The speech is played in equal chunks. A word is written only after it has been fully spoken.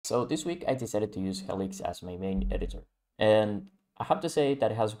So this week I decided to use Helix as my main editor. And I have to say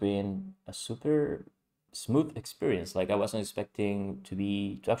that it has been a super smooth experience. Like I wasn't expecting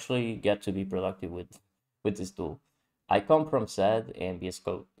to actually get to be productive with this tool. I come from SED and VS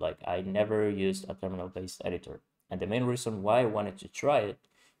Code. Like I never used a terminal-based editor. And the main reason why I wanted to try it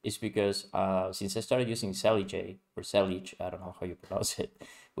is because since I started using SaliJ or Salige, I don't know how you pronounce it,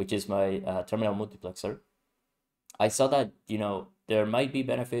 which is my terminal multiplexer, I saw that, there might be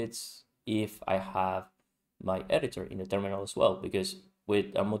benefits if I have my editor in the terminal as well, because with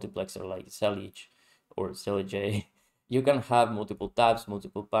a multiplexer like Salige or Salige, you can have multiple tabs,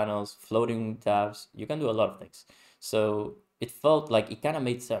 multiple panels, floating tabs. You can do a lot of things. So it felt like it kind of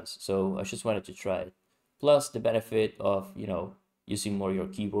made sense. So I just wanted to try it. Plus the benefit of, using more your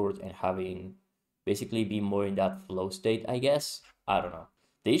keyboard and having basically be more in that flow state, I guess. I don't know.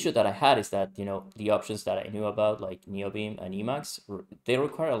 The issue that I had is that, the options that I knew about, like NeoBeam and Emacs, they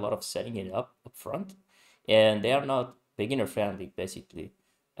require a lot of setting it up front, and they are not beginner friendly, basically.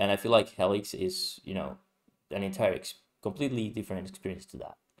 And I feel like Helix is, an entire completely different experience to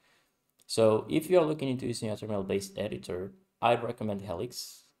that. So if you're looking into using a terminal-based editor, I'd recommend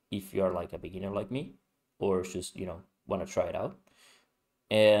Helix if you're like a beginner like me, or just, want to try it out.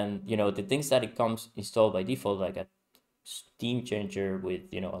 And, the things that it comes installed by default, like a theme changer with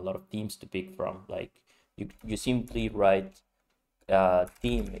a lot of themes to pick from. Like you simply write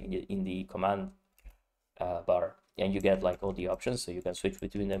theme in the command bar, and you get like all the options, so you can switch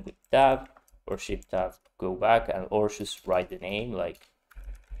between them with tab or shift tab, go back, and or just write the name like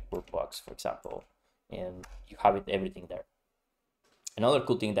workbox, for example, and you have everything there. Another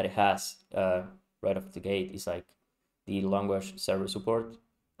cool thing that it has right off the gate is like the language server support.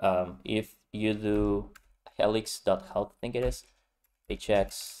 If you do helix.health, I think it is,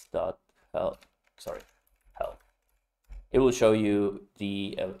 hx.health, sorry, health, it will show you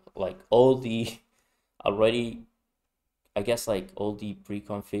the like all the already, I guess, like all the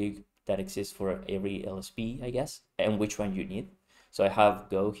pre-config that exists for every LSP, I guess, and which one you need. So I have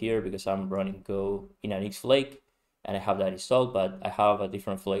Go here because I'm running Go in an X flake, and I have that installed, but I have a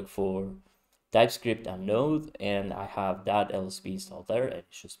different flake for TypeScript and Node, and I have that LSP installed there, and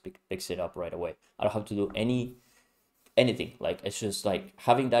it just picks it up right away. I don't have to do anything. Like it's just like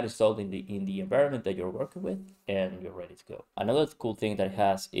having that installed in the environment that you're working with, and you're ready to go. Another cool thing that it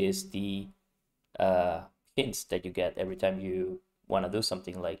has is the hints that you get every time you want to do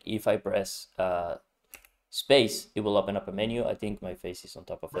something. Like if I press space, it will open up a menu. I think my face is on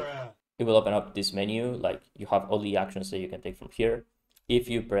top of it. It will open up this menu, like you have all the actions that you can take from here. If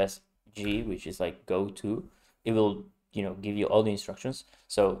you press G, which is like go to, it will give you all the instructions.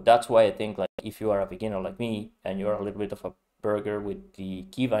 So that's why I think, like, if you are a beginner like me and you're a little bit of a burger with the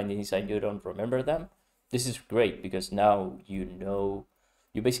key bindings and you don't remember them, this is great because now you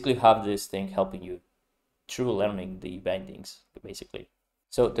basically have this thing helping you through learning the bindings, basically.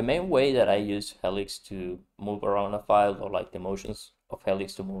 So the main way that I use Helix to move around a file, or like the motions of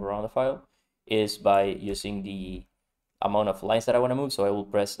Helix to move around a file, is by using the amount of lines that I want to move. So I will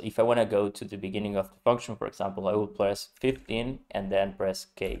press, if I want to go to the beginning of the function, for example, I will press 15 and then press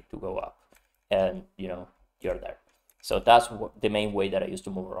K to go up, and you're there. So that's the main way that I use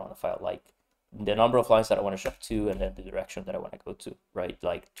to move around a file, like the number of lines that I want to shift to, and then the direction that I want to go to, right?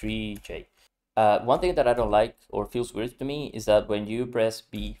 Like 3J. One thing that I don't like or feels weird to me is that when you press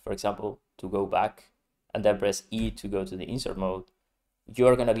B, for example, to go back, and then press E to go to the insert mode,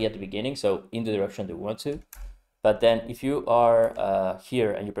 you're going to be at the beginning, so in the direction that you want to. But then if you are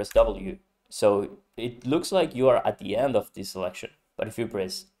here and you press W, so it looks like you are at the end of this selection. But if you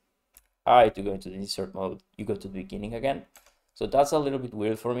press I to go into the insert mode, you go to the beginning again. So that's a little bit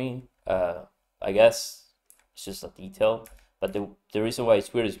weird for me. I guess it's just a detail. But the reason why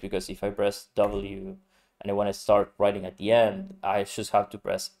it's weird is because if I press W and I want to start writing at the end, I just have to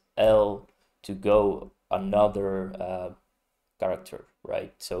press L to go another character,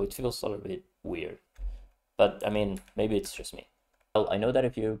 right? So it feels a little bit weird. But I mean, maybe it's just me. Well, I know that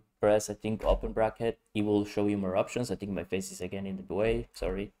if you press, I think, open bracket, it will show you more options. I think my face is again in the way,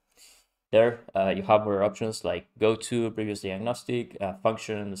 sorry. There, you have more options like go to, previous diagnostic,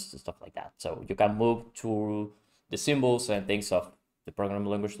 functions, stuff like that. So you can move through the symbols and things of the programming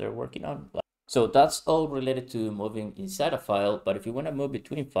language they're working on. So that's all related to moving inside a file. But if you want to move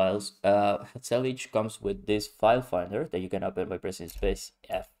between files, Helix comes with this file finder that you can open by pressing space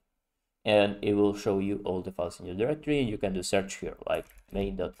F. And it will show you all the files in your directory, and you can do search here, like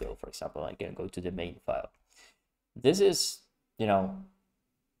main.go, for example. I can go to the main file. This is,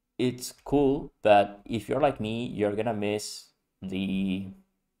 it's cool, but if you're like me, you're gonna miss the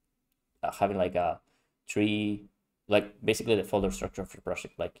having like a 3 like basically the folder structure of your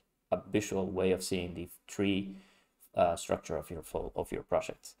project, like a visual way of seeing the tree structure of your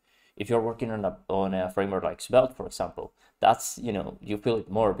project. If you're working on a framework like Svelte, for example, that's, you feel it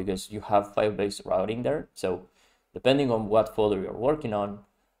more because you have file-based routing there. So depending on what folder you're working on,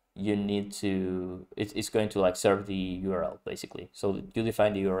 you need to, it's going to like serve the URL basically. So you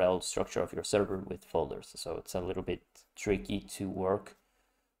define the URL structure of your server with folders. So it's a little bit tricky to work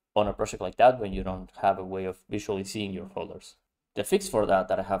on a project like that when you don't have a way of visually seeing your folders. The fix for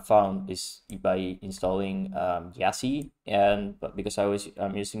that I have found is by installing Yassi, but because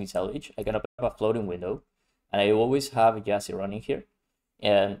I'm using this Helix, I can open up a floating window, and I always have Yassi running here,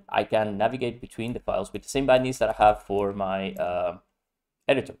 and I can navigate between the files with the same bindings that I have for my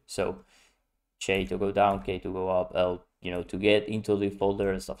editor. So J to go down, K to go up, L, to get into the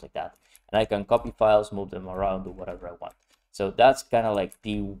folder and stuff like that. And I can copy files, move them around, do whatever I want. So that's kind of like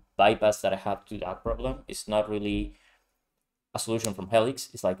the bypass that I have to that problem. It's not really a solution from Helix.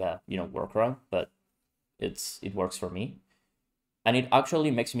 It's like a workaround, but it works for me, and it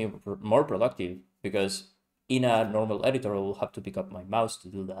actually makes me more productive because in a normal editor I will have to pick up my mouse to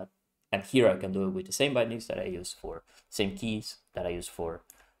do that, and here I can do it with the same bindings that I use for same keys that I use for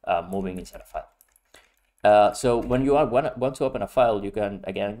moving inside a file. So when you want to open a file, you can,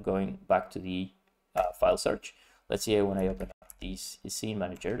 again, going back to the file search. Let's say when I open up this scene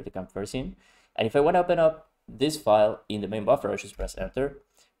manager, the camper scene, and if I want to open up this file in the main buffer, I just press enter.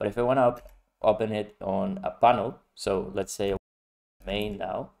 But if I want to open it on a panel, so let's say main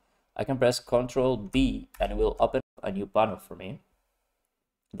now, I can press Ctrl B and it will open up a new panel for me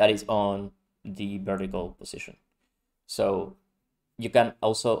that is on the vertical position. So you can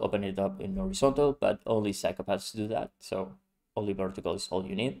also open it up in horizontal, but only psychopaths do that. So only vertical is all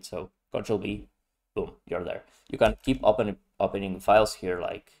you need. So Ctrl B, boom, you're there. You can keep opening files here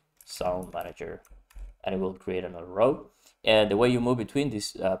like sound manager, and it will create another row. And the way you move between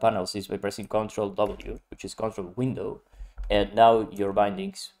these panels is by pressing Ctrl W, which is Ctrl window. And now your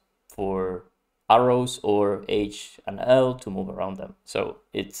bindings for arrows or H and L to move around them. So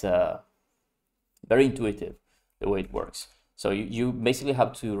it's very intuitive the way it works. So you basically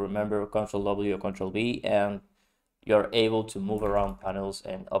have to remember Ctrl W or Ctrl V, and you're able to move around panels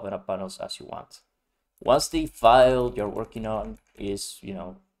and open up panels as you want. Once the file you're working on is,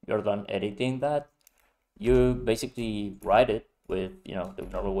 you're done editing that, you basically write it with, the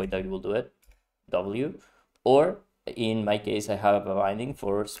normal way that you will do it, W, or in my case, I have a binding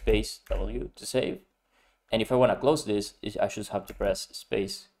for space W to save. And if I want to close this, I just have to press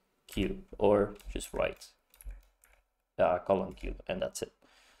space Q, or just write colon Q, and that's it.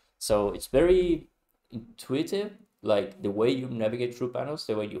 So it's very intuitive, like the way you navigate through panels,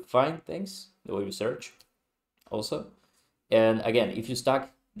 the way you find things, the way you search also. And again, if you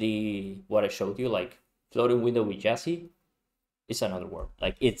stack what I showed you, like floating window with Yassi, it's another world.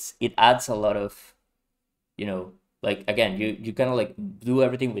 Like it adds a lot of, like, again, you kind of like do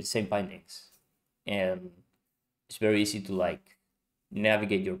everything with same bindings, and it's very easy to like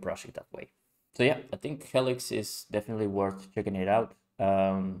navigate your project that way. So yeah, I think Helix is definitely worth checking it out.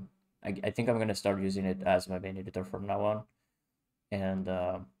 I think I'm gonna start using it as my main editor from now on. And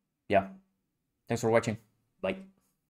yeah, thanks for watching. Bye.